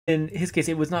in his case,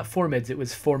 it was not for mids, it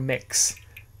was for mix.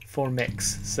 For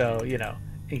mix. So, you know,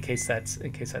 in case that's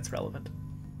relevant.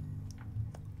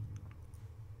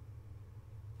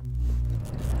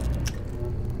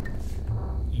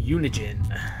 Unigen.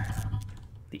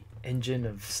 The engine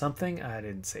of something? I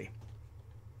didn't see.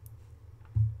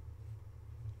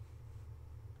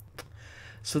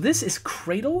 So this is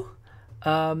Cradle.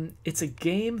 It's a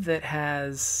game that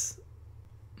has...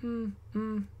 nah,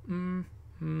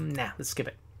 let's skip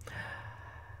it.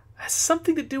 Has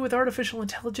something to do with artificial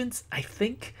intelligence, I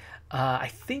think. I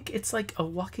think it's like a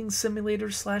walking simulator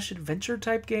 / adventure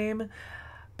type game.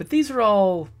 But these are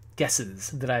all guesses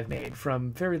that I've made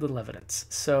from very little evidence.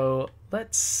 So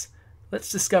let's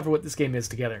discover what this game is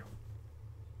together.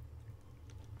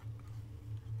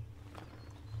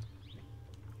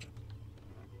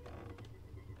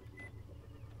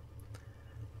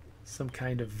 Some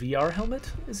kind of VR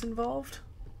helmet is involved.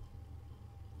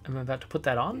 Am I about to put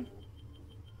that on?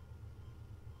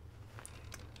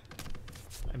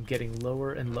 I'm getting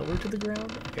lower and lower to the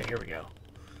ground. Okay, here we go.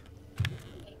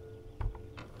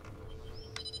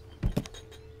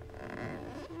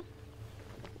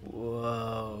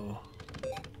 Whoa.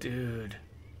 Dude.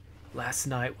 Last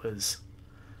night was...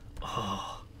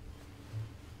 Oh.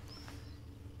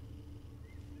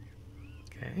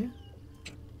 Okay.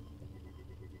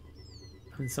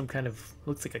 I'm in some kind of...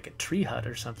 Looks like a tree hut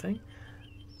or something.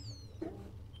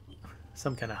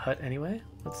 Some kind of hut anyway.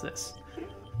 What's this?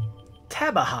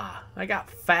 Tabaha! I got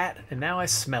fat and now I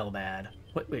smell bad.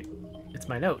 Wait. It's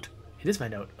my note. It is my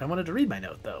note. I wanted to read my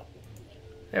note though.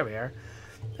 There we are.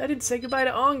 I didn't say goodbye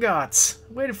to Ongots.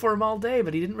 I waited for him all day,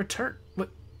 but he didn't return.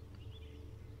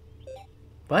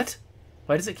 What?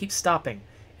 Why does it keep stopping?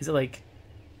 Is it like...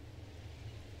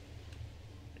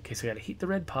 Okay, so I gotta heat the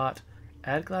red pot,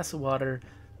 add a glass of water.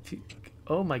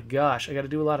 Oh my gosh, I gotta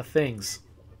do a lot of things.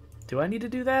 Do I need to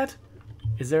do that?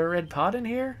 Is there a red pot in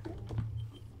here?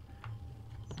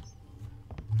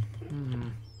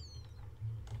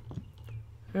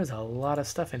 There's a lot of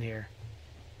stuff in here.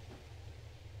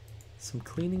 Some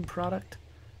cleaning product.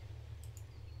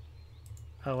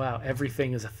 Oh wow,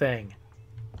 everything is a thing.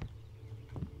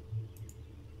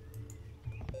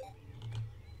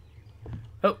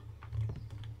 Oh.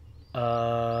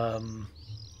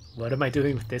 What am I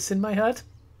doing with this in my hut?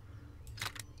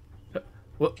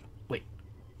 What? Wait,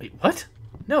 what?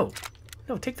 No,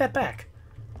 take that back.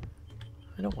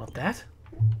 I don't want that.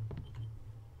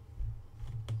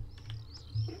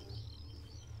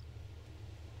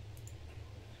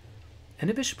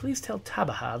 Anibish, please tell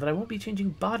Tabaha that I won't be changing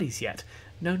bodies yet.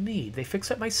 No need. They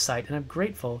fixed up my sight, and I'm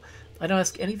grateful. I don't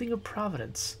ask anything of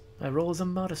Providence. My role is a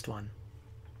modest one.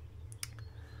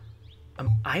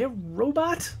 Am I a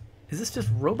robot? Is this just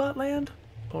robot land?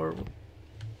 Or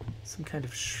some kind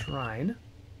of shrine?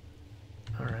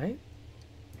 Alright.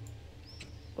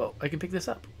 Whoa, I can pick this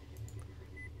up.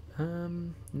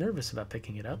 Nervous about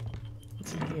picking it up.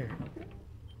 What's in here?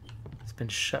 It's been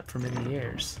shut for many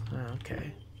years. Oh,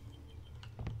 okay.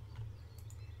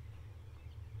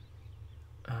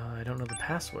 I don't know the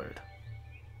password.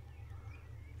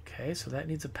 Okay, so that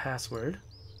needs a password.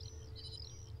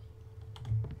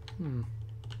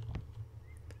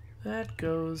 That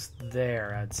goes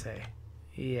there, I'd say.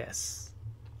 Yes.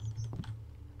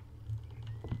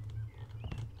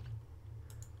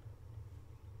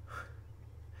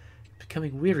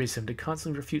 Becoming wearisome to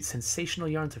constantly refute sensational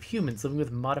yarns of humans living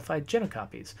with modified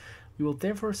genocopies. We will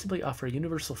therefore simply offer a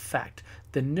universal fact.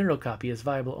 The neurocopy is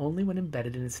viable only when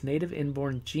embedded in its native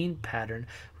inborn gene pattern.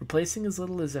 Replacing as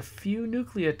little as a few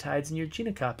nucleotides in your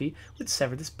genocopy would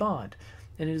sever this bond.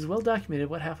 And it is well documented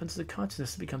what happens to the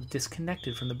consciousness that becomes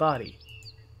disconnected from the body.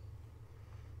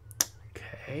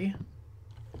 Okay.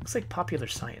 Looks like popular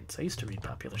science. I used to read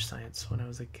popular science when I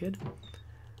was a kid.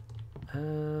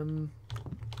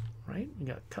 Right? We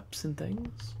got cups and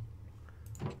things.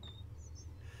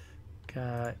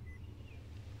 Got...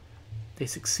 They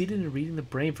succeeded in reading the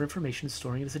brain for information and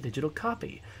storing it as a digital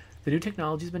copy. The new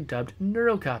technology has been dubbed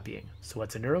neurocopying. So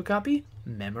what's a neurocopy?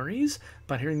 Memories?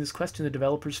 Upon hearing this question, the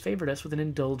developers favored us with an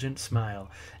indulgent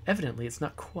smile. Evidently, it's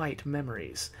not quite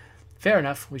memories. Fair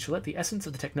enough. We shall let the essence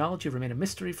of the technology remain a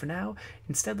mystery for now.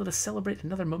 Instead, let us celebrate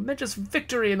another momentous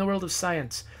victory in the world of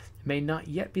science. It may not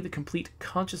yet be the complete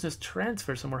consciousness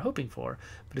transfer some we're hoping for,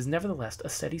 but is nevertheless a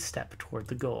steady step toward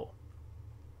the goal.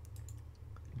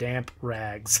 Damp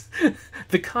rags.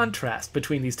 The contrast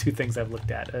between these two things I've looked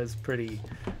at is pretty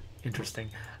interesting.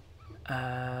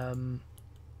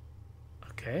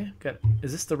 Okay,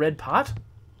 is this the red pot?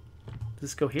 Does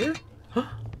this go here?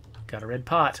 Got a red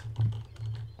pot.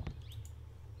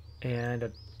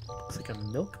 And looks like a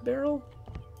milk barrel?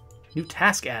 New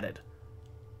task added.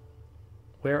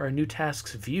 Where are new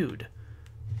tasks viewed?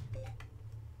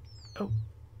 Oh.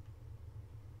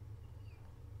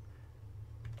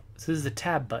 So this is the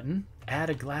tab button. Add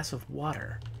a glass of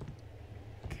water.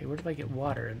 Okay, where do I get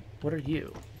water? And what are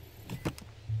you?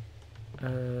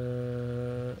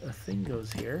 A thing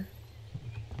goes here.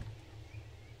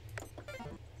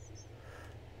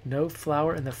 No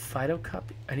flour in the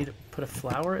phytocopy. I need to put a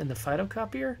flour in the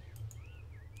phytocopier?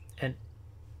 And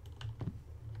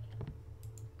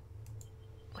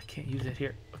I can't use it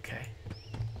here. Okay.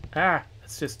 Ah,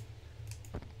 that's just...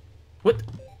 What?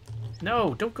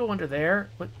 No, don't go under there.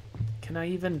 What? Can I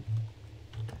even...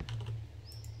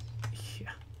 Yeah,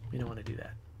 we don't want to do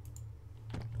that.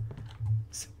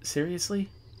 Seriously?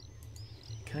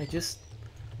 Can I just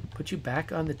put you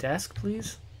back on the desk,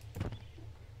 please?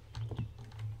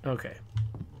 Okay.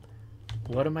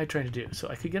 What am I trying to do? So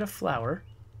I could get a flower.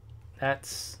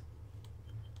 That's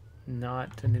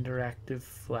not an interactive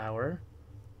flower.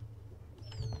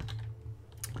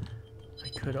 I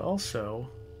could also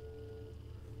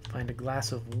find a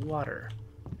glass of water.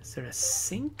 Is there a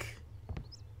sink?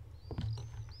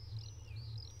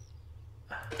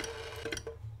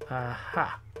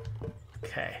 Aha.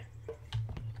 Okay.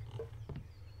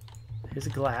 Here's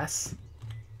a glass.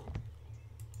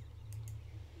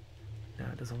 No,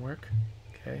 it doesn't work.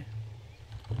 Okay.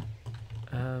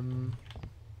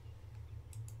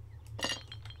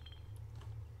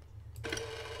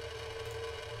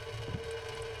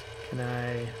 Can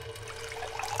I...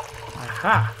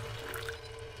 Aha!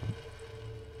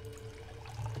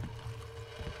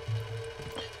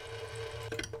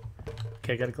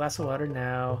 Okay, I got a glass of water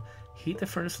now. Heat the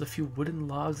furnace with a few wooden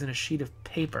logs and a sheet of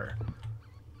paper.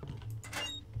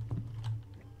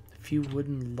 A few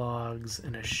wooden logs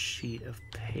and a sheet of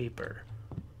paper.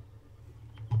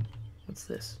 What's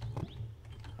this?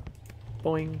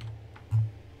 Boing.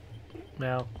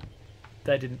 Well,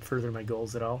 that didn't further my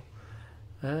goals at all.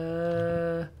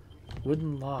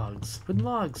 Wooden logs. Wooden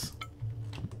logs!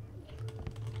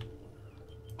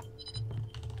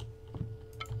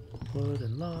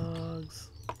 Wooden logs.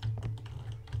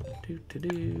 Do.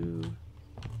 Can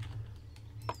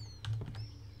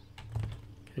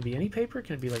it be any paper?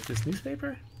 Can it be like this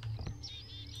newspaper?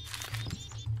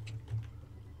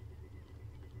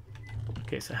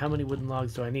 Okay, so how many wooden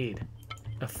logs do I need?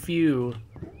 A few.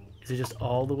 Is it just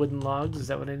all the wooden logs? Is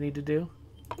that what I need to do?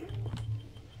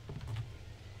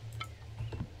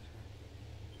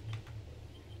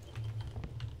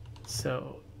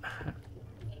 So,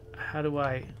 how do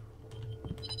I...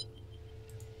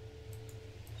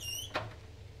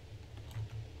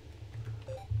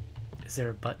 Is there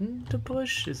a button to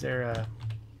push? Is there a...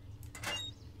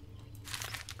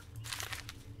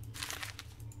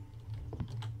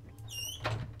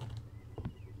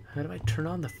 How do I turn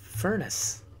on the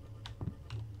furnace?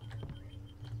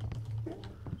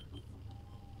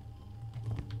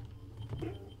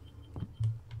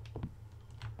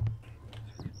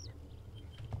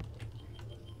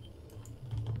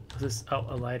 Is this... Oh,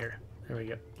 a lighter. There we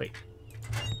go. Wait.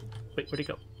 Wait, where'd it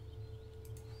go?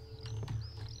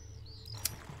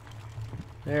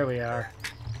 There we are.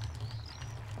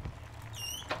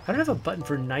 I don't have a button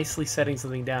for nicely setting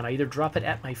something down. I either drop it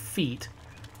at my feet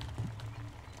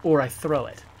or I throw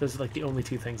it. Those are like the only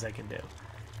two things I can do.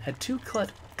 Had two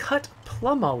cut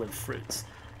plum olive fruits.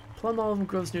 Plum olive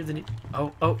grows near the...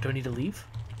 Oh, do I need to leave?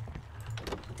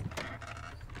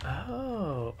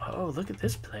 Oh, look at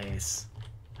this place.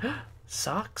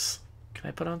 Socks? Can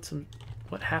I put on some...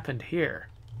 What happened here?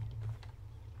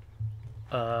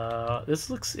 This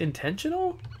looks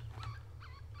intentional?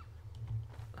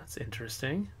 That's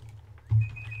interesting.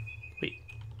 Wait,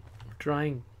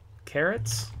 drying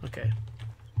carrots? Okay.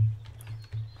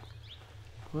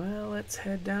 Well, let's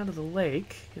head down to the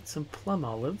lake, get some plum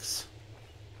olives.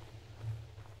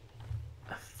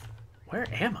 Where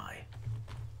am I?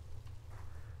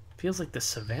 Feels like the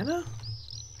savannah?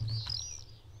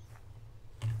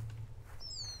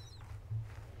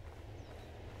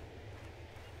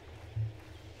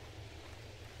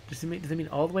 Does it mean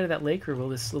all the way to that lake, or will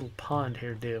this little pond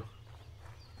here do?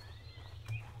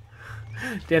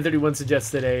 Dan31 suggests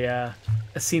that a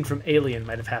scene from Alien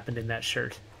might have happened in that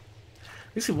shirt.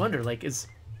 Makes me wonder, like, am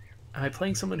I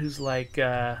playing someone who's like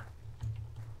Iron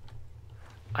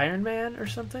Man or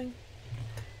something?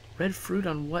 Red fruit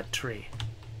on what tree?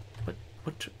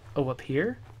 What? Oh, up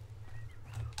here?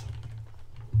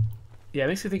 Yeah, it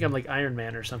makes me think I'm like Iron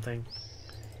Man or something,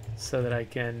 so that I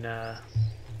can.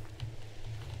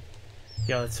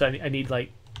 Yeah, so I need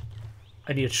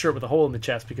a shirt with a hole in the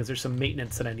chest because there's some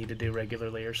maintenance that I need to do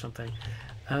regularly or something.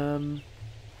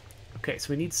 Okay, so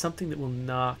we need something that will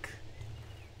knock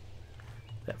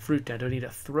that fruit down. Do I need to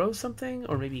throw something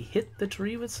or maybe hit the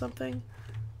tree with something?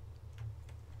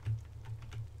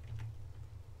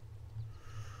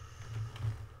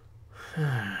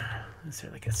 Is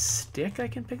there like a stick I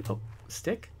can pick? Oh,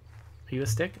 stick? Are you a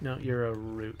stick? No, you're a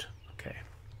root. Okay.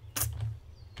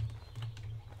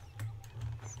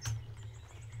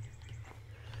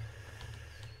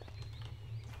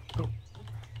 Oh.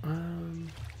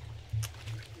 Come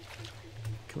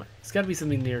on. It's got to be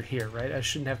something near here, right? I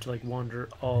shouldn't have to like wander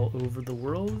all over the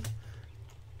world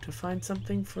to find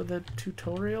something for the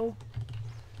tutorial.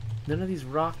 None of these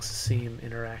rocks seem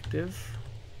interactive.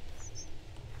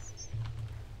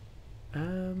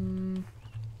 Dan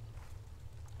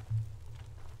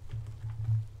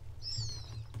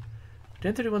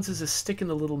 31 says a stick in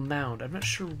the little mound. I'm not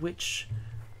sure which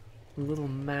little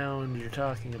mound you're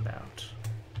talking about.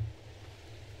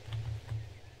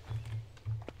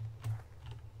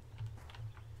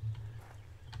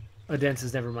 Oh, Dan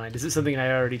says never mind. Is it something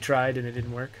I already tried and it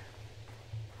didn't work?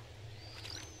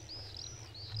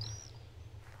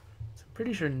 So I'm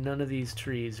pretty sure none of these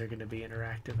trees are going to be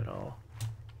interactive at all.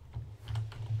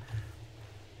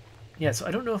 Yeah, so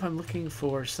I don't know if I'm looking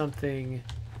for something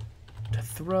to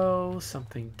throw,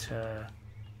 something to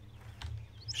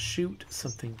shoot,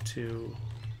 something to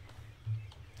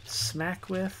smack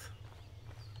with.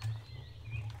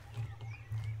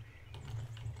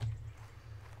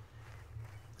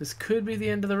 This could be the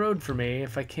end of the road for me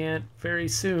if I can't very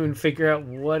soon figure out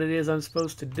what it is I'm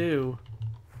supposed to do.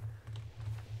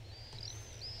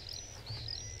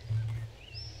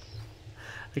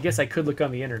 I guess I could look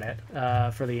on the internet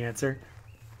for the answer.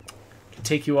 Could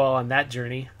take you all on that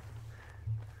journey.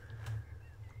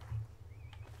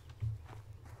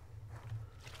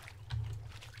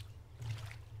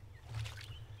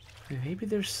 Maybe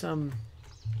there's some...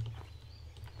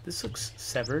 This looks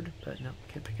severed, but no,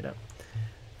 can't pick it up.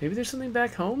 Maybe there's something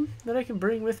back home that I can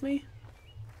bring with me?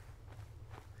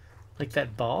 Like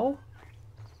that ball?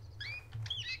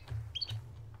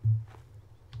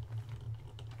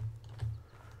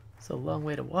 It's a long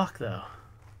way to walk, though.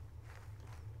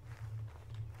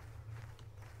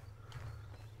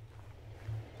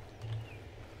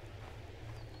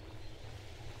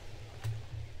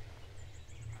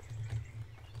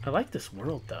 I like this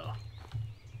world, though.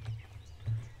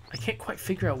 I can't quite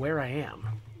figure out where I am.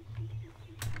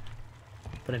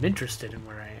 But I'm interested in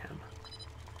where I am.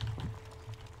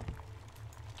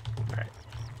 Alright.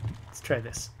 Let's try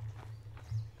this.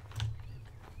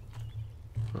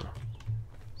 Huh.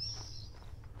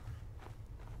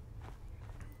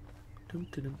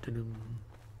 Dum-dum-dum-dum.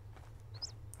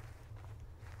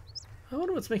 I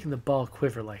wonder what's making the ball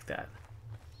quiver like that.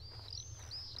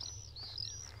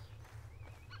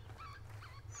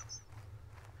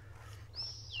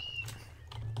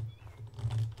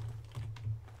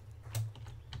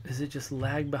 Does it just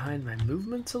lag behind my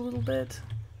movements a little bit?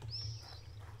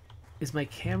 Is my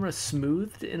camera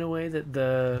smoothed in a way that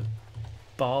the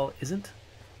ball isn't?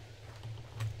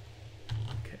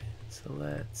 Okay, so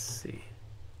let's see.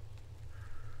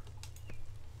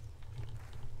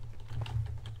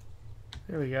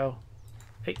 There we go.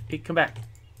 Hey, hey, come back.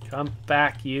 Come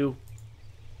back, you.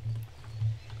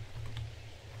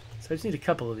 So I just need a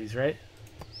couple of these, right?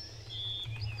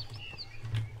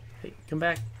 Hey, come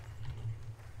back.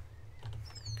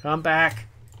 Come back.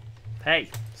 Hey,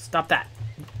 stop that.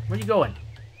 Where are you going?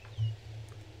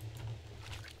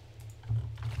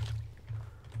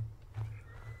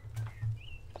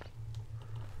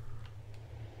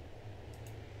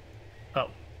 Oh,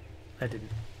 that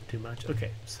didn't do much. Okay,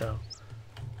 so.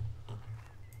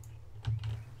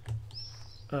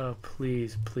 Oh,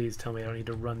 please, please tell me I don't need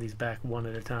to run these back one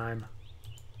at a time.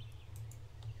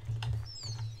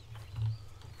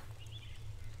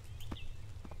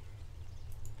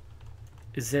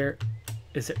 Is there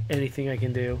anything I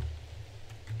can do?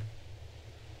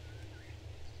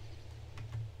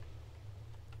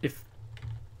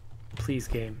 Please,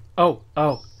 game. Oh,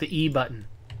 the E button.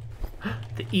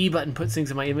 The E button puts things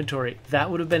in my inventory.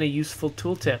 That would have been a useful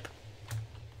tooltip.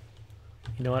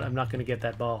 You know what? I'm not going to get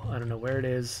that ball. I don't know where it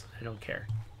is. I don't care.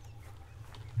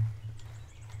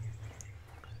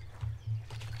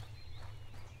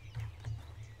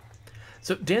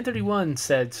 So Dan31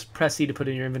 said, press E to put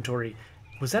in your inventory.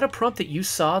 Was that a prompt that you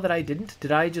saw that I didn't?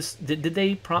 Did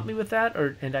they prompt me with that,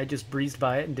 and I just breezed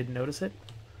by it and didn't notice it?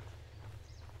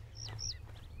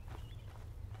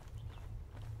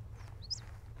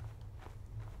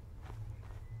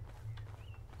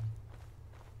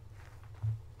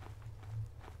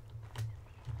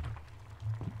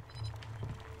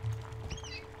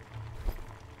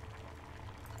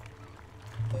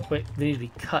 Wait, they need to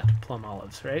be cut plum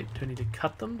olives, right? Do I need to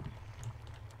cut them?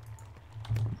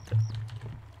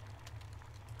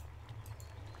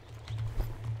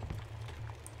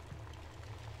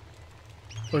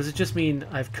 Or does it just mean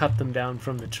I've cut them down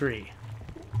from the tree?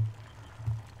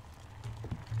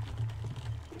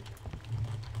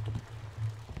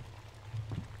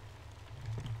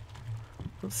 I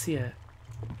don't see a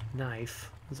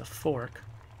knife. There's a fork.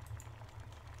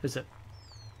 There's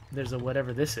a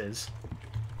whatever this is.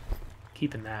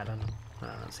 Keeping that on. I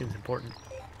don't know, it seems important.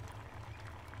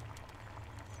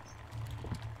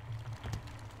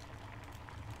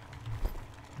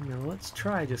 Now let's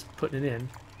try just putting it in.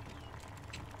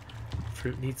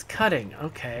 Fruit needs cutting.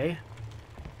 Okay.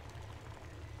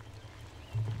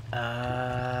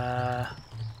 Another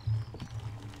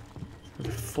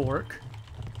fork.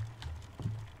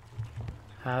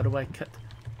 How do I cut?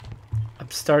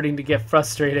 I'm starting to get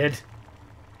frustrated.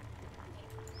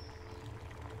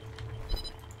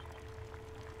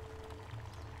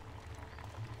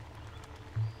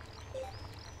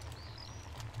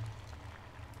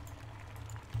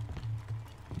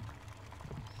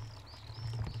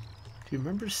 Do you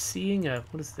remember seeing a...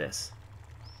 What is this?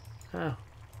 Oh.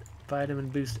 Vitamin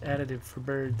boost additive for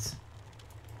birds.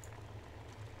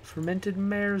 Fermented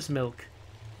mare's milk.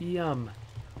 Yum.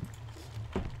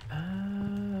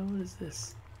 What is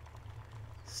this?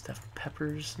 Stuffed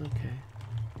peppers. Okay.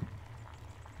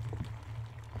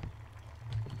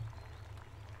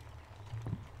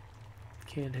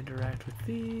 Can't interact with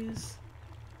these.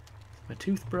 My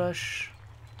toothbrush.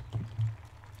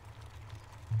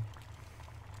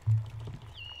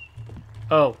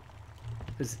 Oh.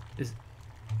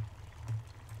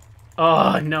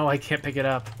 Oh, no, I can't pick it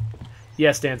up.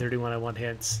 Yes, Dan31, I want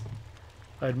hints.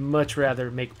 I'd much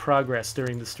rather make progress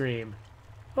during the stream.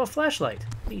 Oh, a flashlight.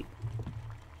 Neat.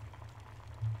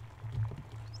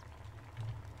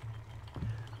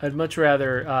 I'd much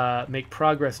rather make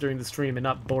progress during the stream and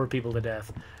not bore people to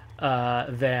death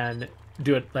than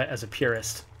do it as a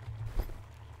purist.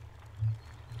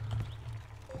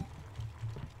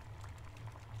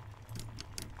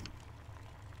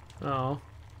 Oh.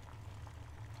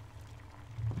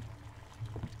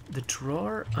 The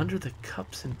drawer under the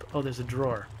cups and... Oh, there's a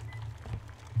drawer.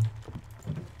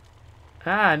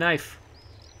 Ah, knife.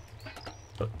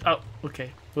 Oh,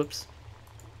 okay. Whoops.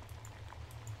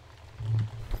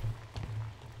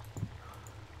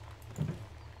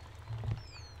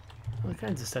 All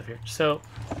kinds of stuff here. So,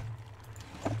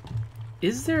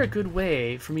 is there a good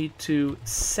way for me to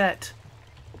set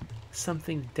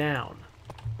something down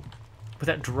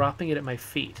without dropping it at my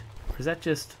feet? Or is that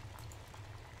just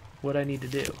what I need to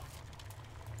do?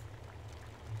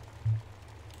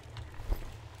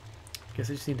 Guess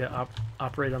I just need to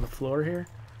operate on the floor here.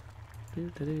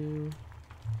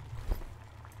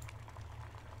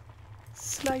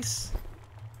 Slice.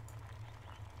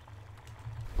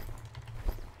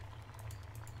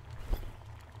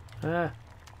 Ah.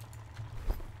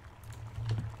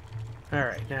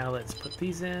 Alright, now let's put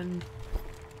these in.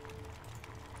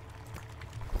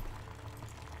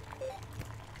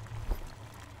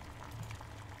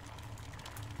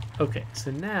 Okay,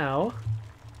 so now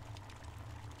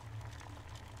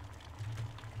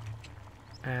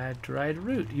add dried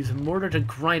root. Use a mortar to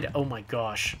grind it. Oh my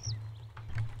gosh.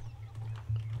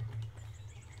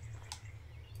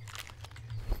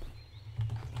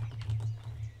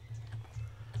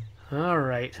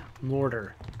 Alright,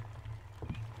 mortar.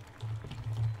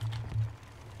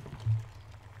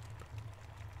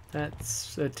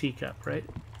 That's a teacup, right?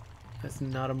 That's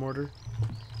not a mortar.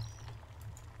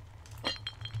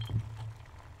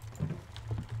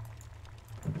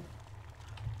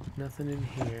 Nothing in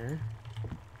here.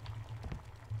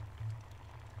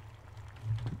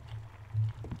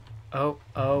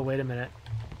 Oh, wait a minute.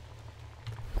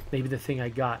 Maybe the thing I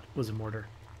got was a mortar.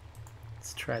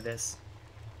 Let's try this.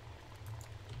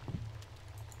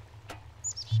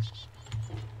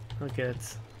 Okay,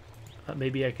 that's...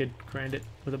 maybe I could grind it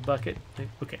with a bucket.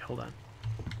 Okay, hold on.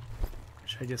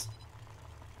 Should I just...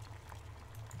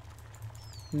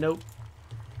 Nope.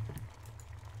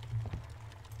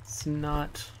 It's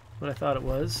not what I thought it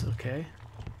was. Okay.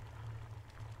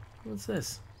 What's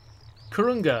this?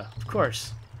 Kurunga, of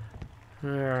course.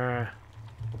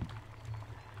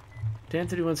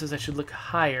 Dan31 says I should look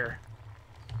higher.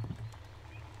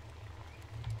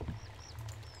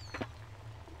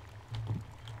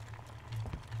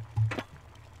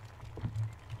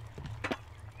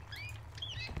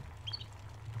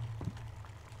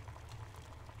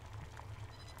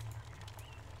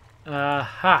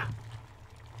 Aha!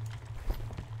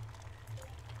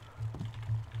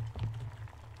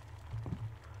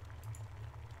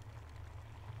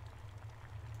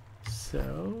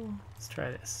 So, let's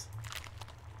try this.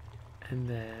 And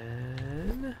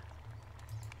then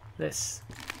this.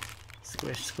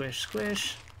 Squish, squish,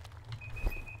 squish.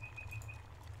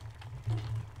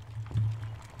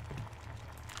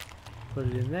 Put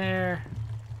it in there.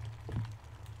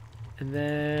 And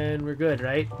then we're good,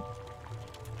 right?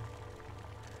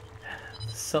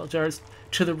 Salt jars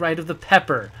to the right of the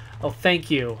pepper. Oh, thank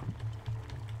you.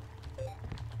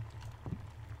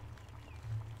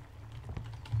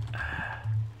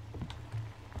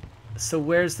 So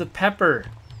where's the pepper,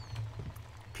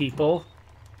 people?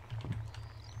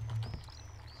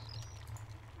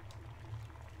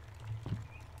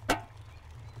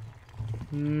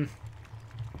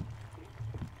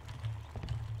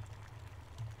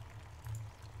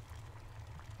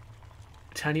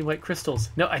 Tiny white crystals.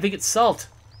 No, I think it's salt.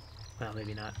 Well,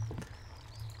 maybe not.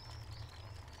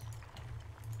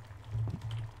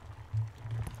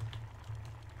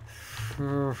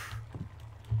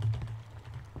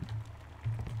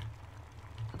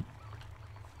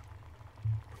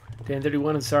 Dan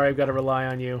 31, I'm sorry, I've got to rely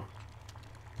on you.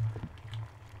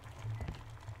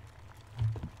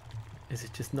 Is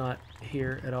it just not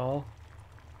here at all?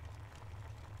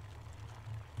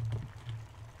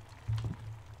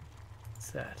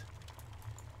 What's that?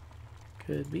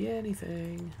 Could be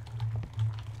anything.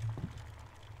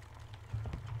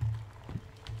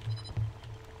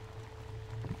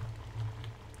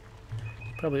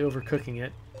 Probably overcooking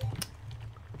it.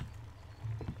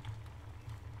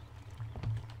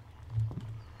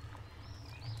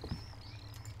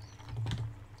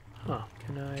 Huh,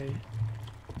 can I...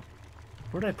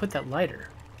 Where did I put that lighter?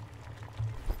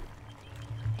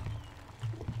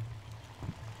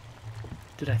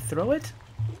 Did I throw it?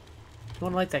 I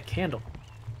want to light that candle.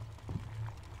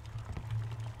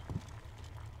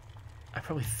 I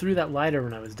probably threw that lighter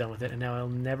when I was done with it, and now I'll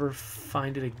never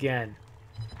find it again.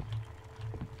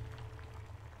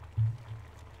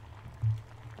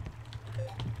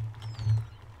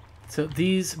 So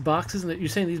these boxes, you're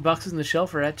saying these boxes in the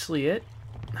shelf are actually it?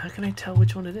 How can I tell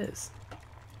which one it is?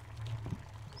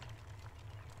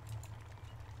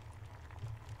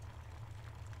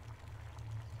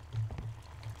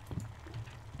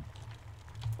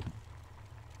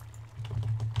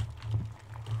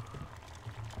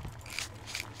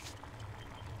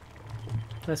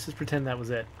 Let's just pretend that was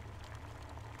it.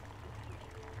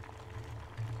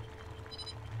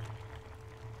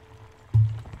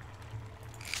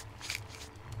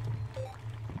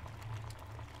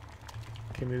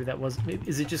 Okay, maybe that was... Maybe,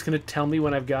 is it just going to tell me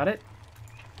when I've got it?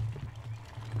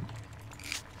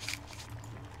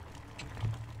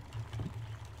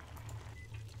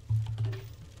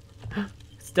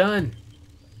 It's done!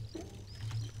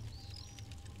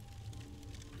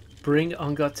 Bring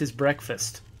Ongot's his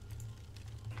breakfast.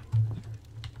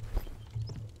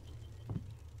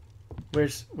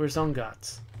 Where's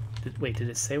Ongot's? Wait, did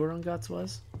it say where Ongot's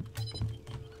was?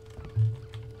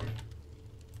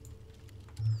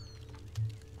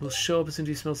 Will show up as soon as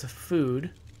he smells of food.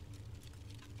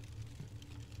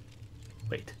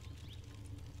 Wait.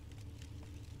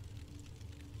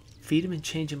 Feed him and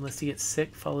change him lest he gets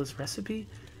sick. Follow his recipe.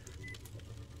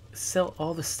 Sell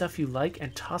all the stuff you like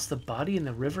and toss the body in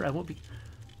the river. I won't be...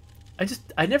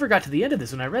 I never got to the end of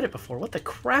this when I read it before. What the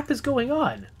crap is going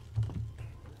on?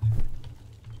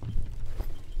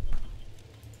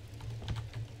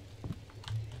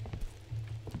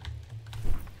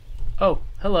 Oh,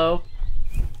 hello.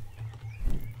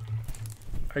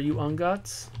 Are you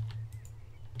Ongot's?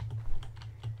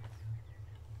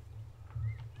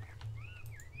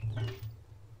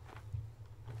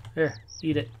 Here,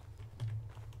 eat it.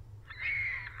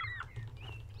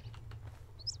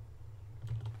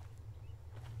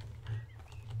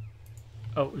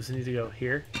 Oh, does it need to go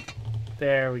here?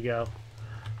 There we go.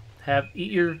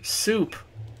 Eat your soup,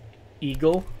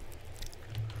 eagle.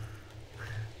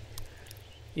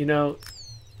 You know,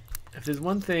 if there's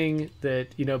one thing that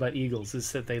you know about eagles,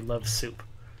 is that they love soup.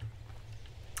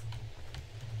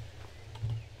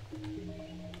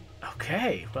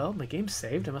 Okay, well, my game's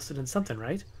saved. I must have done something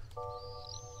right.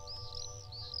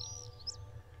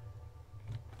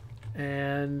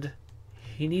 And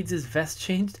he needs his vest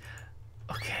changed.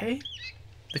 Okay.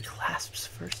 The clasps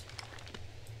first.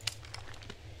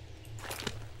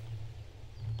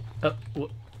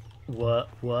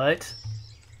 What?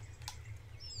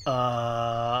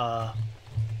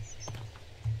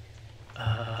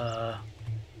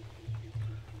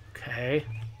 Okay.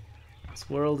 This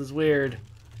world is weird.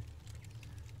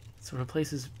 So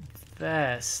replace his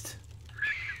vest.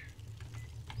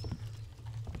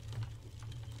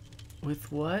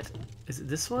 With what? Is it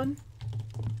this one?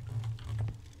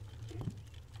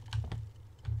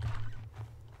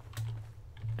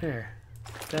 There.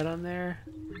 Put that on there.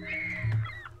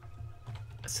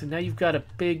 So now you've got a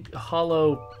big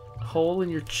hollow hole in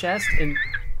your chest and...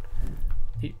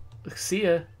 See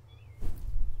ya.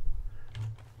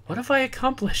 What have I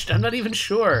accomplished? I'm not even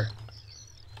sure.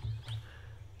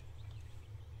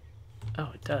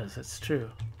 Oh, it does. That's true.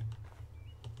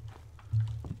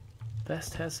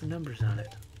 Best has some numbers on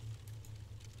it.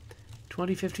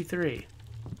 2053.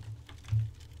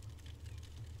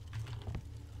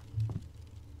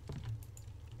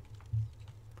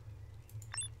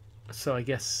 So I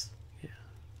guess, yeah.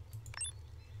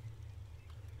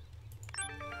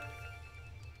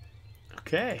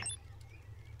 Okay.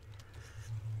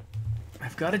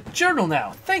 I've got a journal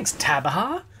now. Thanks,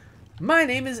 Tabaha. My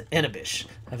name is Enabish.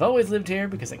 I've always lived here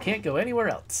because I can't go anywhere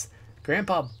else.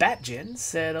 Grandpa Batjin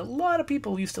said a lot of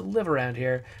people used to live around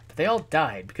here, but they all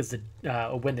died because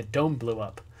when the dome blew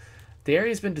up. The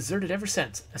area's been deserted ever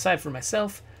since, aside from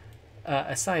myself,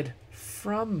 Batjin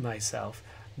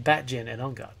and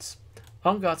Ungotz.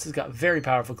 Ungotz has got very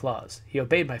powerful claws. He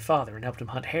obeyed my father and helped him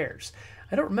hunt hares.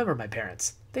 I don't remember my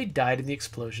parents. They died in the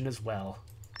explosion as well.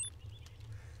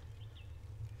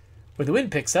 When the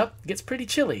wind picks up, it gets pretty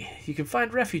chilly. You can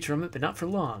find refuge from it, but not for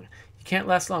long. You can't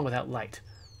last long without light.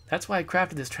 That's why I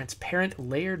crafted this transparent,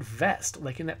 layered vest,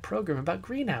 like in that program about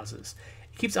greenhouses.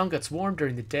 It keeps Ungotz warm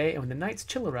during the day, and when the night's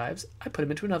chill arrives, I put him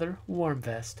into another warm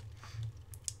vest.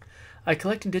 I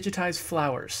collect and digitize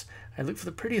flowers. I look for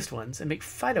the prettiest ones and make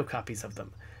phytocopies of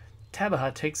them.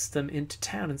 Tabaha takes them into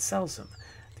town and sells them.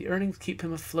 The earnings keep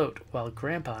him afloat, while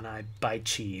Grandpa and I buy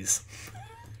cheese.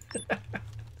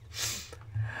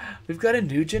 We've got a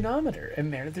new genometer.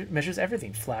 It measures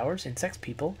everything. Flowers, insects,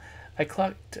 people. It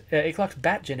clocked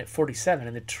Batjin at 47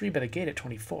 and the tree by the gate at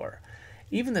 24.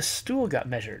 Even the stool got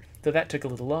measured, though that took a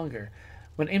little longer.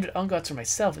 When aimed at Ungotz or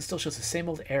myself, it still shows the same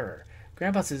old error.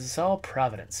 Grandpa says it's all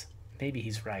providence. Maybe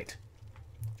he's right.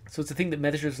 So it's a thing that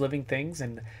measures living things,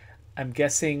 and I'm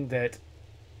guessing that,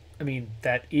 I mean,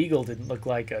 that eagle didn't look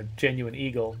like a genuine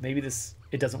eagle. Maybe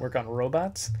it doesn't work on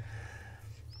robots?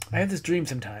 I have this dream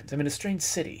sometimes. I'm in a strange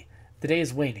city. The day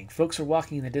is waning. Folks are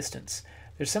walking in the distance.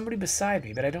 There's somebody beside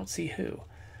me, but I don't see who.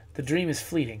 The dream is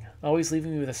fleeting, always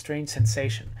leaving me with a strange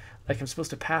sensation, like I'm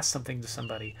supposed to pass something to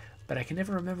somebody, but I can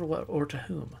never remember what or to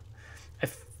whom. I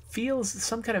feel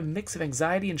some kind of mix of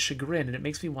anxiety and chagrin, and it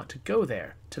makes me want to go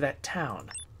there, to that town.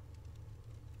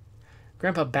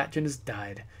 Grandpa Batjin has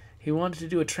died. He wanted to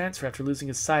do a transfer after losing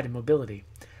his sight and mobility.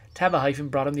 Tabaha even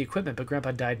brought him the equipment, but Grandpa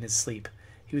died in his sleep.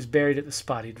 He was buried at the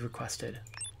spot he'd requested.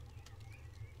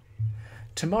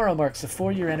 Tomorrow marks the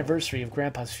 4-year anniversary of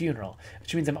Grandpa's funeral,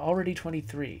 which means I'm already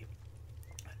 23.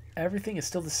 Everything is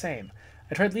still the same.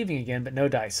 I tried leaving again, but no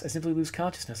dice. I simply lose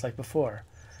consciousness like before.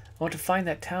 I want to find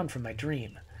that town from my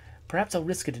dream. Perhaps I'll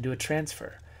risk it to do a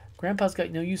transfer. Grandpa's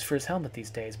got no use for his helmet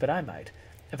these days, but I might.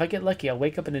 If I get lucky, I'll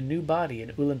wake up in a new body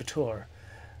in Ulaanbaatar.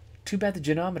 Too bad the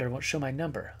genometer won't show my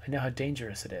number. I know how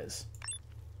dangerous it is.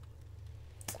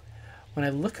 When I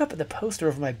look up at the poster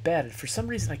over my bed, for some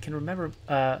reason I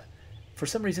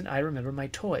remember my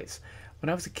toys. When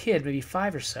I was a kid, maybe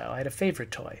 5 or so, I had a favorite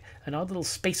toy, an odd little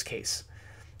space case.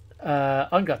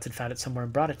 Ungotz had found it somewhere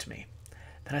and brought it to me.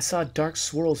 Then I saw dark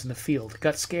swirls in the field,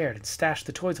 got scared, and stashed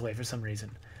the toys away for some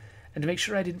reason. And to make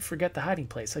sure I didn't forget the hiding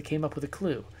place, I came up with a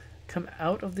clue. Come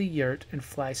out of the yurt and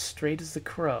fly straight as the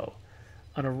crow.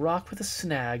 On a rock with a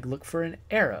snag, look for an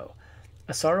arrow.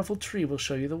 A sorrowful tree will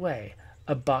show you the way.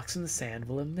 A box in the sand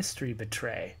will a mystery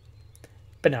betray.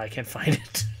 But now I can't find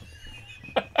it.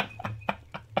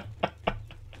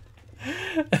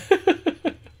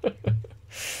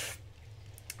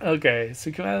 Okay,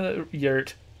 so come out of the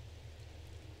yurt,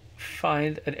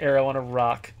 find an arrow on a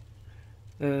rock,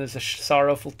 then there's a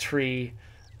sorrowful tree,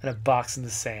 and a box in the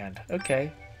sand.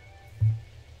 Okay.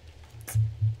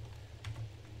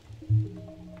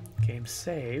 Game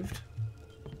saved.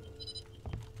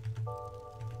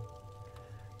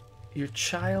 Your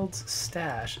child's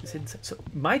stash is in... So,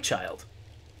 my child?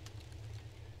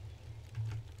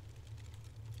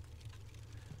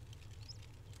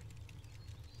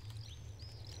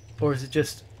 Or is it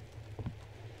just...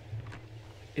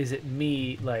 Is it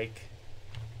me, like...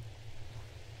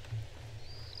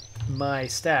 my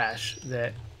stash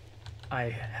that I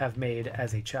have made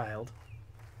as a child?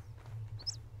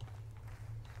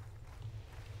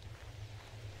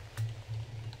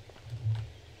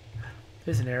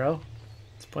 There's an arrow.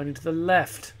 It's pointing to the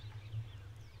left.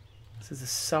 It says a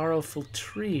sorrowful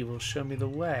tree will show me the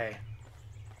way.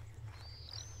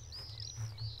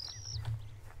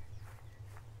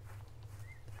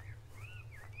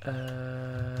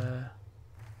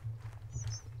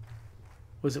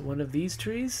 Was it one of these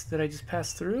trees that I just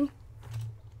passed through?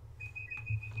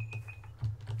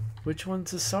 Which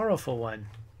one's the sorrowful one?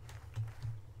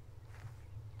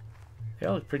 They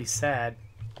all look pretty sad.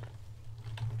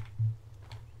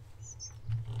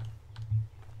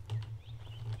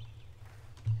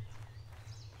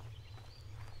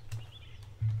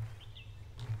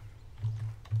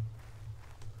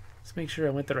 Let's make sure I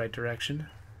went the right direction.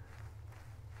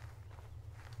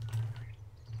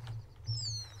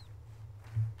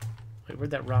 Wait,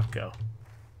 where'd that rock go?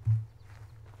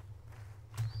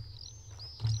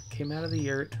 Came out of the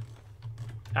yurt.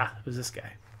 Ah, it was this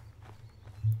guy.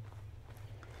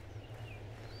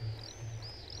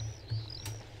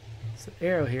 So the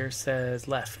arrow here says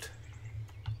left.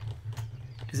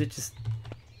 Is it just...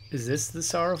 Is this the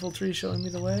sorrowful tree showing me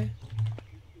the way?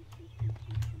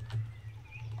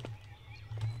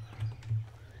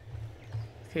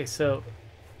 Okay, so...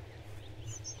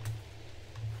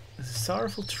 There's a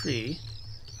sorrowful tree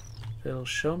that'll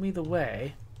show me the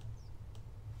way.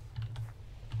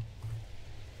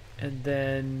 And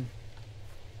then...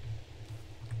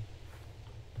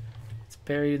 It's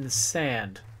buried in the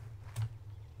sand.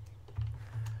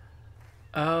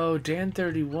 Oh,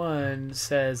 Dan31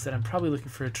 says that I'm probably looking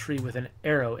for a tree with an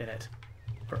arrow in it.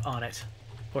 Or on it.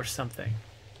 Or something.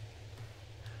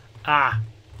 Ah!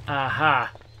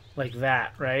 Aha! Like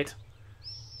that, right?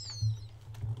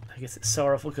 I guess it's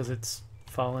sorrowful because it's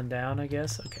fallen down, I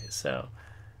guess. Okay, so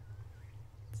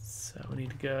we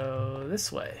need to go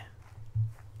this way.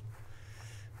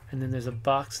 And then there's a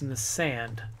box in the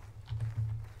sand.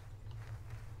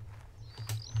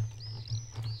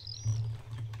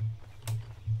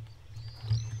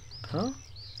 Huh?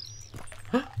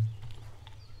 Huh?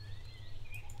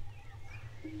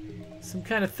 Some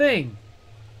kind of thing.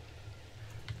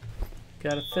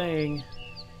 Got a thing.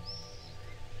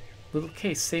 Little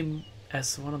case, same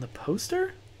as the one on the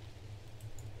poster?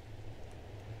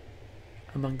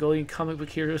 A Mongolian comic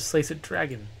book hero slays a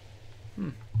dragon.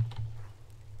 Hmm.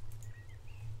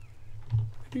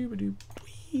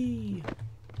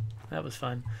 That was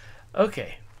fun.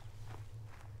 Okay.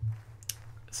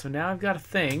 So now I've got a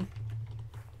thing.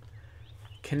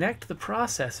 Connect the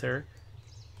processor.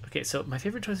 Okay, so my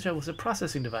favorite choice was a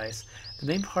processing device, the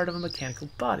main part of a mechanical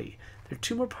body. There are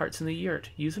 2 more parts in the yurt.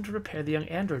 Use them to repair the young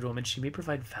android woman. She may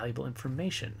provide valuable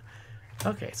information.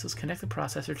 Okay, so let's connect the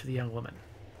processor to the young woman.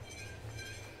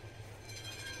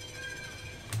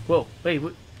 Whoa, wait,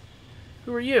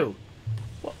 who are you?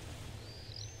 Whoa.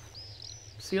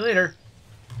 See you later.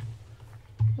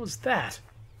 What was that?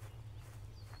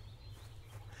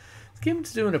 This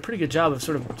game's doing a pretty good job of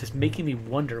sort of just making me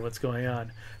wonder what's going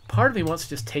on. Part of me wants to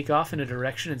just take off in a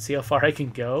direction and see how far I can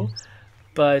go.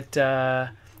 But,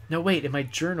 no, wait, in my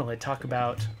journal I talk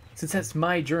about... Since that's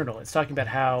my journal, it's talking about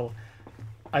how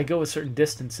I go a certain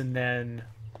distance and then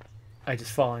I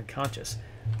just fall unconscious.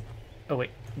 Oh,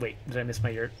 wait, did I miss my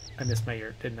yurt? I missed my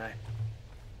yurt, didn't I?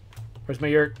 Where's my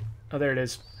yurt? Oh, there it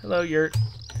is. Hello, yurt.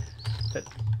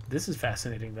 This is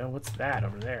fascinating, though. What's that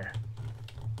over there?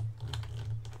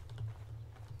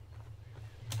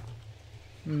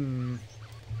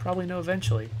 Probably know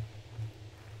eventually.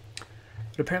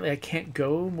 But apparently I can't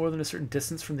go more than a certain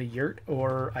distance from the yurt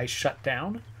or I shut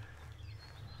down.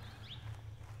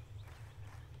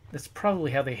 That's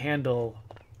probably how they handle,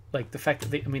 like, the fact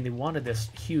that they wanted this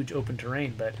huge open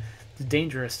terrain, but it's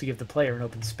dangerous to give the player an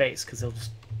open space because they'll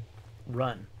just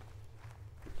run.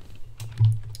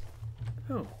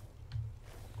 Oh.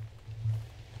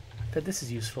 I bet this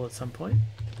is useful at some point.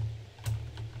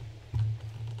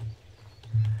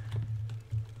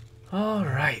 All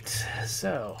right,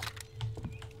 so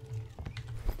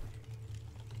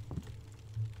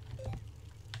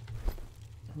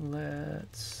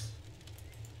let's...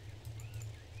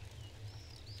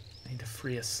 I need to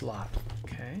free a slot,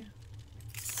 okay.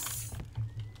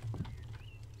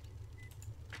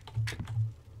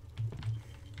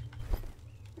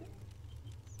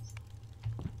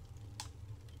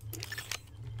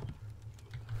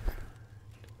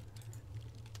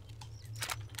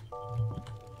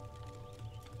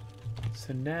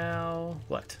 So now,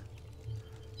 what?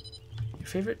 Your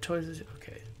favorite toys is...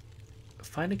 Okay.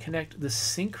 Find and connect the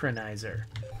synchronizer.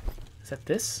 Is that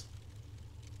this?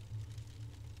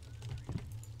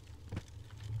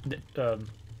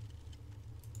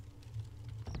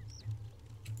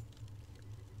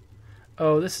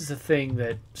 Oh, this is a thing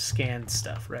that scans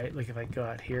stuff, right? Like if I go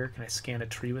out here, can I scan a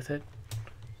tree with it?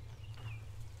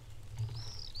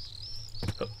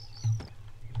 Oh.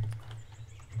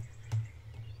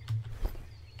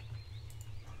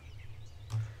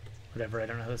 Whatever, I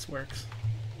don't know how this works.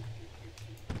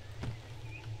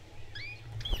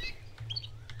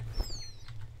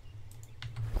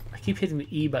 I keep hitting the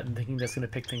E button thinking that's going to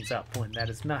pick things up when that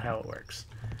is not how it works.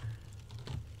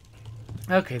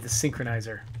 Okay, the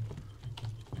synchronizer.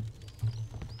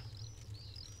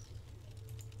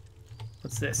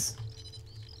 What's this?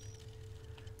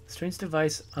 Strange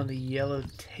device on the yellow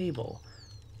table.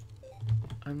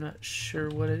 I'm not sure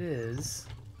what it is.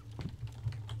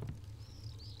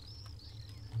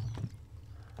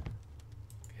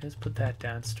 Let's put that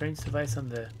down. Strange device on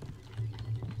the...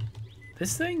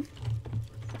 This thing?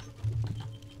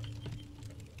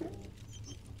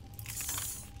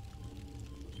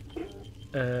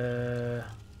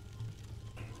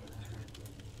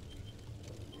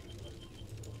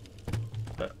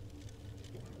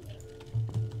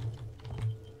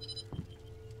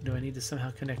 Do I need to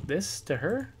somehow connect this to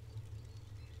her?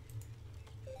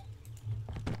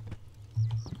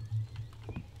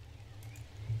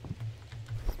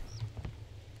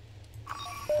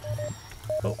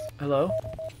 Oh, hello.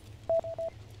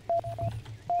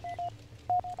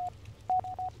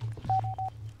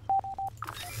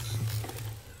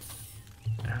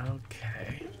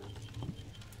 Okay.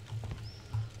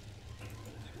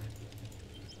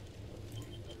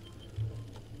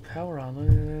 Power on.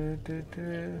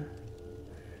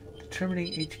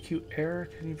 Determining HQ error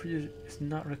is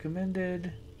not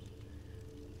recommended.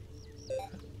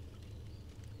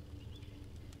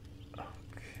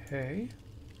 Okay.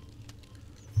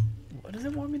 What does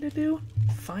it want me to do?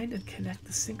 Find and connect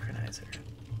the synchronizer.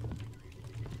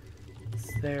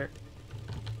 It's there.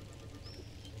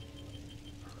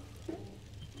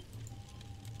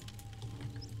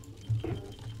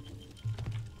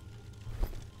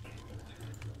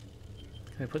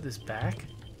 Can I put this back?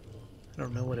 I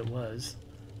don't know what it was.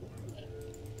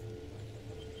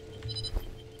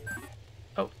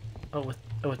 Oh,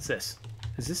 what's this?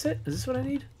 Is this it? Is this what I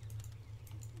need?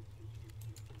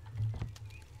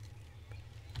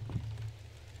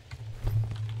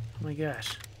 Oh my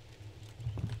gosh.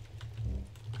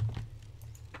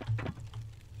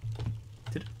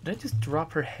 Did I just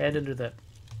drop her head under the...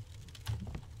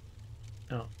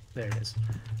 Oh, there it is.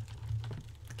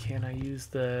 Can I use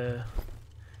the...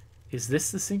 Is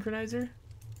this the synchronizer?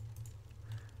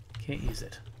 Can't use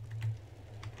it.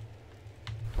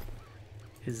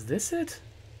 Is this it?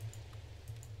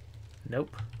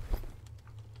 Nope.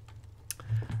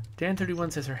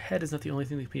 Dan31 says her head is not the only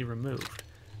thing that can be removed.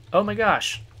 Oh my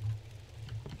gosh!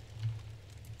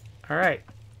 Alright.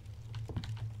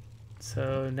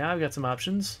 So now I've got some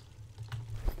options.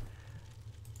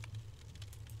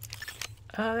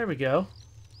 There we go.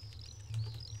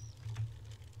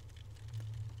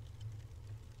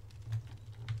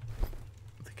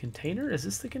 The container? Is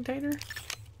this the container?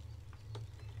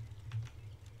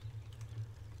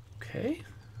 Okay.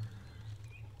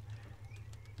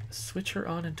 Switch her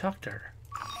on and talk to her.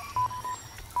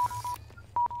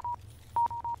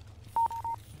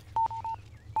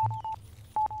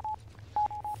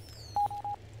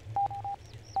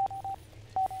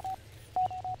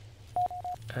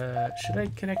 Should I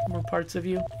connect more parts of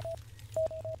you?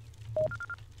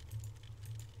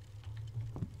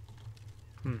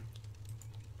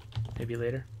 Maybe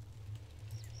later.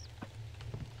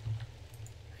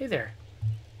 Hey there.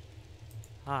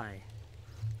 Hi.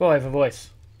 Whoa, I have a voice.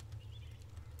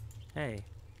 Hey.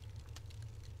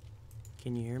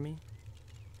 Can you hear me?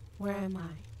 Where am I?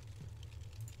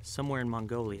 Somewhere in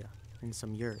Mongolia, in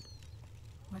some yurt.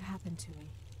 What happened to me?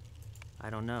 I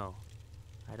don't know.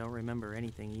 I don't remember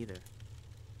anything either.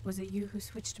 Was it you who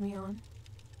switched me on?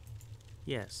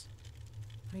 Yes.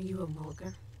 Are you a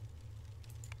Mulgar?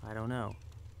 I don't know.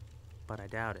 But I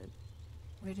doubt it.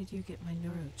 Where did you get my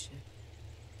neurochip?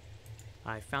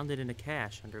 I found it in a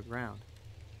cache underground.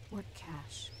 What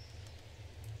cache?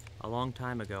 A long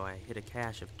time ago, I hid a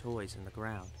cache of toys in the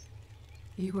ground.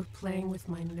 You were playing with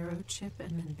my neurochip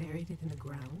and then buried it in the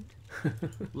ground?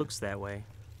 Looks that way,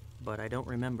 but I don't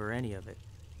remember any of it.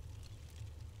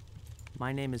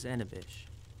 My name is Enebish,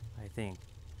 I think.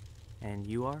 And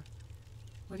you are?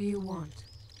 What do you want?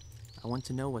 I want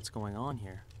to know what's going on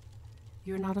here.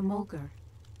 You're not a Mulgar.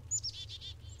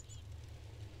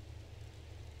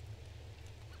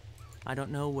 I don't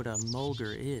know what a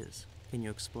Mulgar is. Can you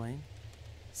explain?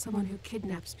 Someone who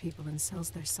kidnaps people and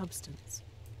sells their substance.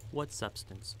 What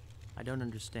substance? I don't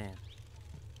understand.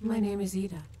 My name is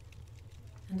Ida,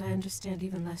 and I understand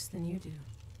even less than you do.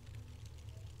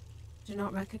 Do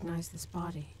not recognize this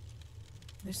body.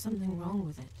 There's something wrong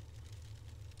with it.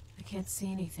 I can't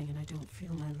see anything and I don't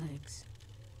feel my legs.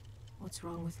 What's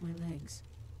wrong with my legs?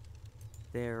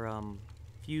 They're,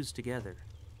 fused together.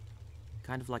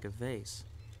 Kind of like a vase.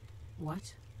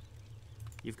 What?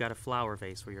 You've got a flower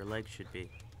vase where your legs should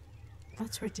be.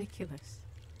 That's ridiculous.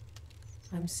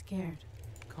 I'm scared.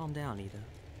 Calm down, Ida.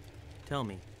 Tell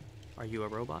me, are you a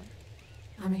robot?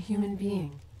 I'm a human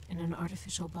being in an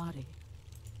artificial body.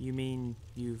 You mean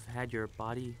you've had your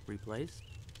body replaced?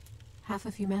 Half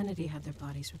of humanity had their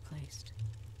bodies replaced.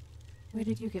 Where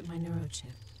did you get my neurochip?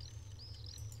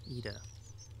 Ida,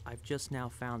 I've just now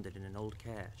found it in an old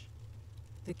cache.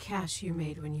 The cache you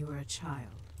made when you were a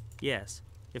child. Yes,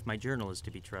 if my journal is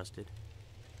to be trusted.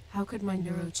 How could my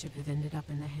neurochip have ended up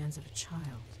in the hands of a child?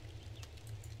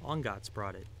 Ongots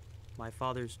brought it. My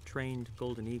father's trained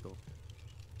golden eagle.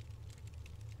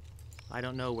 I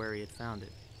don't know where he had found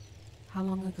it. How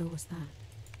long ago was that?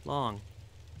 Long.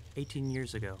 18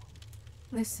 years ago.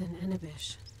 Listen,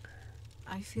 Enibish.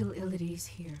 I feel ill at ease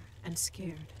here and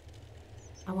scared.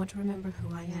 I want to remember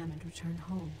who I am and return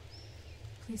home.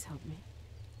 Please help me.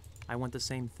 I want the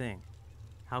same thing.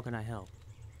 How can I help?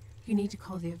 You need to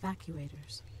call the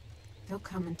evacuators. They'll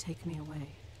come and take me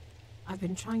away. I've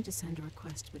been trying to send a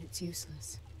request, but it's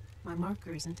useless. My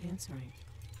marker isn't answering.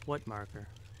 What marker?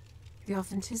 The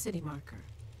authenticity marker.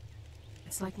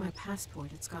 It's like my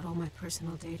passport. It's got all my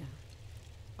personal data.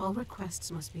 All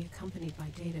requests must be accompanied by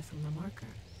data from the marker,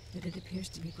 but it appears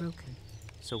to be broken.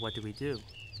 So what do we do?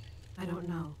 I don't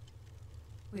know.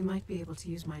 We might be able to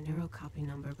use my neurocopy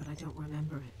number, but I don't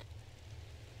remember it.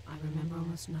 I remember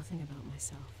almost nothing about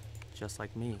myself. Just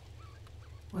like me.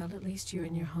 Well, at least you're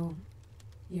in your home.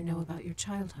 You know about your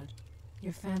childhood,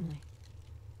 your family.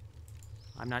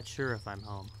 I'm not sure if I'm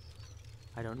home.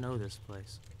 I don't know this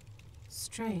place.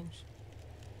 Strange.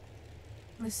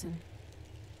 Listen,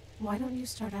 why don't you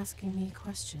start asking me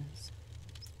questions?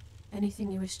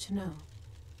 Anything you wish to know.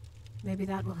 Maybe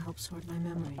that will help sort my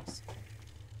memories.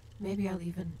 Maybe I'll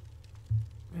even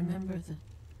remember the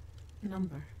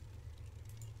number.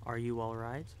 Are you all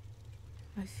right?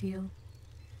 I feel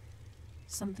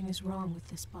something is wrong with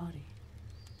this body.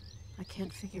 I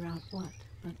can't figure out what,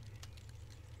 but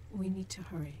we need to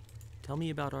hurry. Tell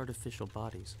me about artificial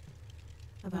bodies.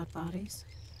 About bodies?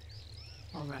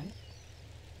 All right.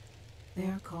 They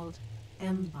are called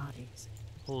M-bodies.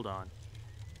 Hold on.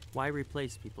 Why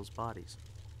replace people's bodies?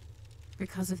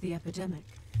 Because of the epidemic.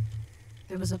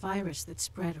 There was a virus that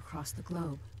spread across the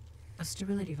globe. A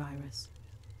sterility virus.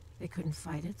 They couldn't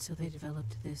fight it, so they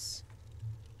developed this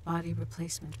body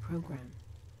replacement program.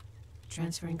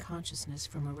 Transferring consciousness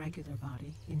from a regular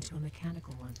body into a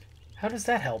mechanical one. How does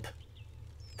that help?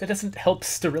 That doesn't help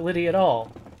sterility at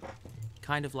all.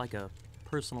 Kind of like a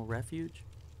personal refuge?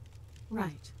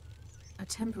 Right. A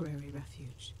temporary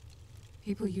refuge.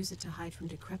 People use it to hide from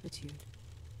decrepitude.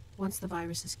 Once the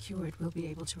virus is cured, we'll be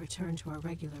able to return to our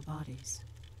regular bodies.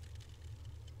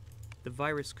 The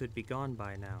virus could be gone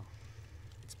by now.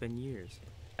 It's been years.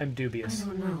 I'm dubious. I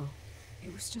don't know.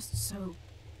 It was just so...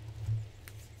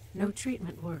 No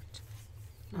treatment worked.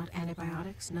 Not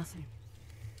antibiotics, nothing.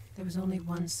 There was only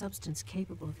one substance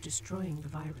capable of destroying the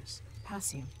virus,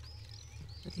 passium.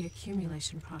 But the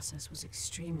accumulation process was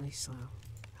extremely slow.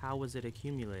 How was it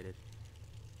accumulated?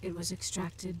 It was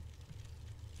extracted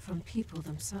from people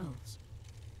themselves.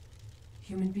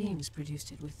 Human beings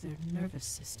produced it with their nervous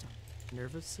system.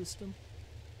 Nervous system?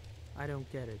 I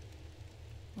don't get it.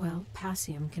 Well,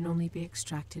 passium can only be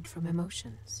extracted from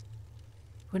emotions.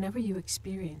 Whenever you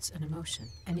experience an emotion,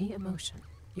 any emotion,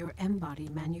 your M-body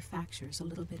manufactures a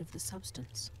little bit of the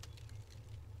substance.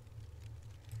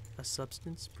 A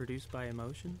substance produced by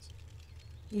emotions?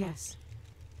 Yes.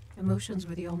 Emotions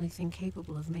were the only thing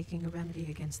capable of making a remedy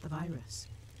against the virus.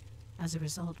 As a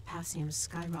result, passium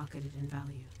skyrocketed in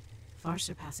value, far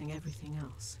surpassing everything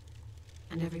else.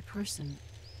 And every person,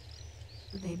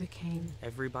 they became...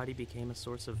 Everybody became a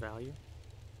source of value?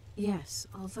 Yes,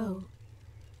 although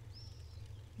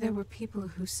there were people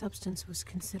whose substance was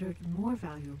considered more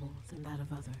valuable than that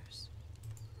of others.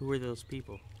 Who were those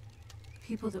people?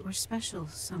 People that were special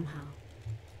somehow.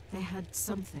 They had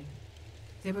something.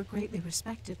 They were greatly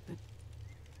respected, but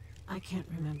I can't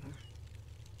remember.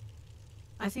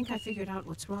 I think I figured out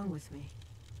what's wrong with me.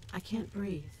 I can't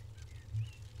breathe.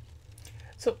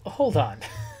 So, hold on.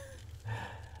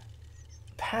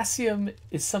 Passium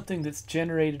is something that's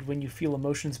generated when you feel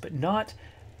emotions, but not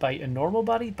by a normal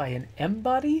body, by an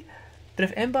M-body? But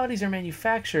if M-bodies are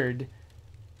manufactured,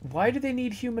 why do they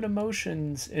need human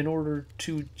emotions in order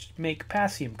to make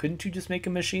passium? Couldn't you just make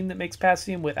a machine that makes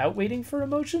passium without waiting for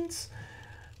emotions?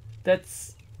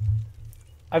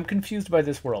 I'm confused by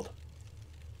this world.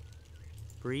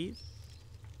 Breathe?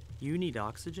 You need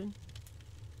oxygen?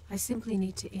 I simply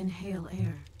need to inhale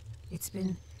air. It's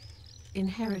been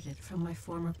inherited from my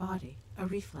former body, a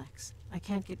reflex. I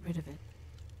can't get rid of it.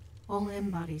 All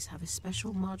M-bodies have a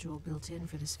special module built in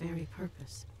for this very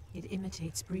purpose. It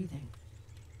imitates breathing.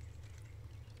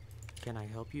 Can I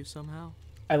help you somehow?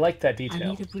 I like that I detail.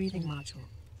 need a breathing module.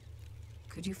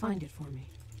 Could you find it for me?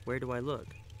 Where do I look?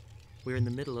 We're in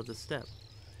the middle of the steppe.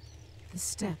 The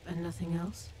steppe and nothing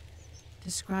else?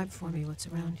 Describe for me what's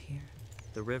around here.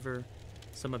 The river,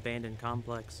 some abandoned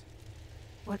complex,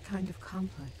 What kind of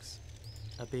complex?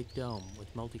 a big dome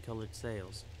with multicolored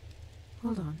sails.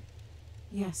 Hold on.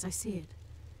 Yes, I see it.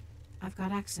 I've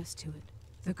got access to it.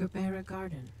 The Gerbera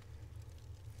Garden.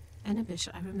 Enebish,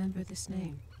 I remember this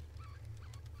name.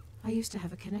 I used to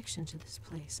have a connection to this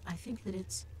place. I think that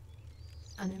it's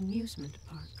an amusement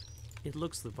park. It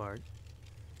looks the part.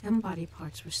 Embody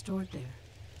parts were stored there,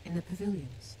 in the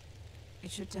pavilions. It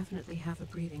should definitely have a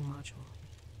breathing module.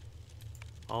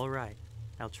 All right,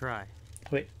 I'll try.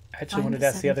 Wait, I actually Find wanted the to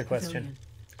ask the other seventh question. pavilion.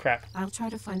 Crap. I'll try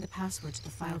to find the password to the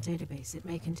file database. It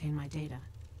may contain my data.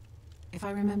 If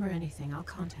I remember anything, I'll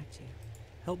contact you.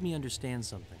 Help me understand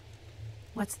something.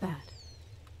 What's that?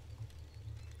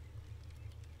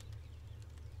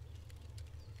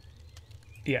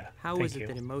 Yeah, How thank is you. it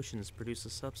that emotions produce a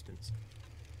substance?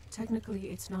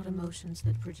 Technically, it's not emotions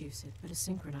that produce it, but a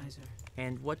synchronizer.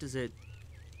 And what does it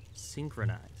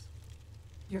synchronize?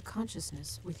 Your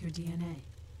consciousness with your DNA.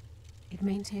 It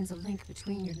maintains a link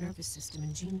between your nervous system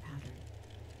and gene pattern.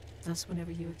 Thus,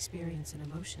 whenever you experience an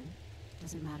emotion,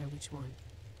 doesn't matter which one,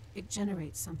 it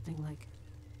generates something like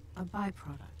a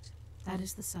byproduct. That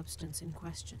is the substance in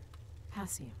question,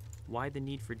 passium. Why the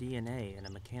need for DNA in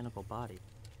a mechanical body?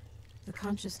 The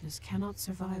consciousness cannot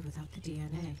survive without the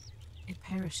DNA. It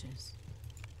perishes.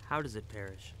 How does it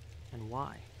perish? And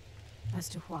why? As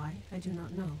to why, I do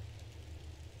not know.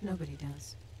 Nobody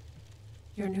does.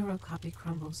 Your neurocopy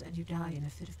crumbles and you die in a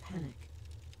fit of panic.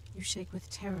 You shake with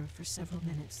terror for several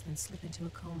minutes, then slip into a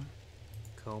coma.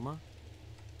 Coma?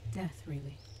 Death,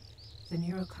 really. The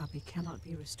neurocopy cannot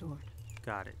be restored.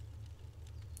 Got it.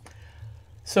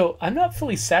 So, I'm not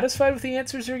fully satisfied with the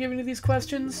answers they're giving to these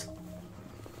questions,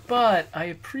 but I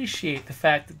appreciate the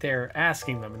fact that they're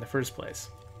asking them in the first place.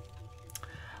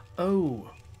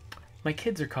 Oh, my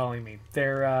kids are calling me.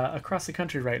 They're across the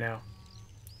country right now.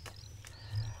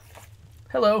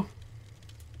 Hello.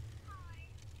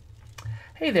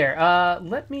 Hey there.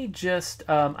 Let me just...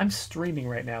 I'm streaming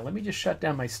right now. Let me just shut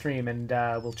down my stream and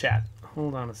we'll chat.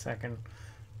 Hold on a second.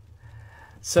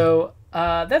 So,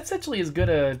 that's actually as good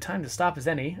a time to stop as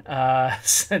any,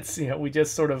 since, we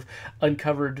just sort of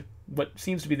uncovered what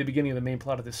seems to be the beginning of the main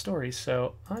plot of this story,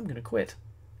 so I'm going to quit.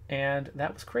 And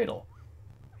that was Cradle.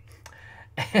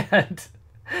 And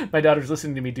my daughter's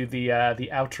listening to me do the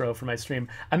outro for my stream.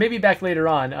 I may be back later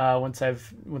on once I'm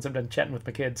done chatting with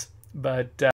my kids, but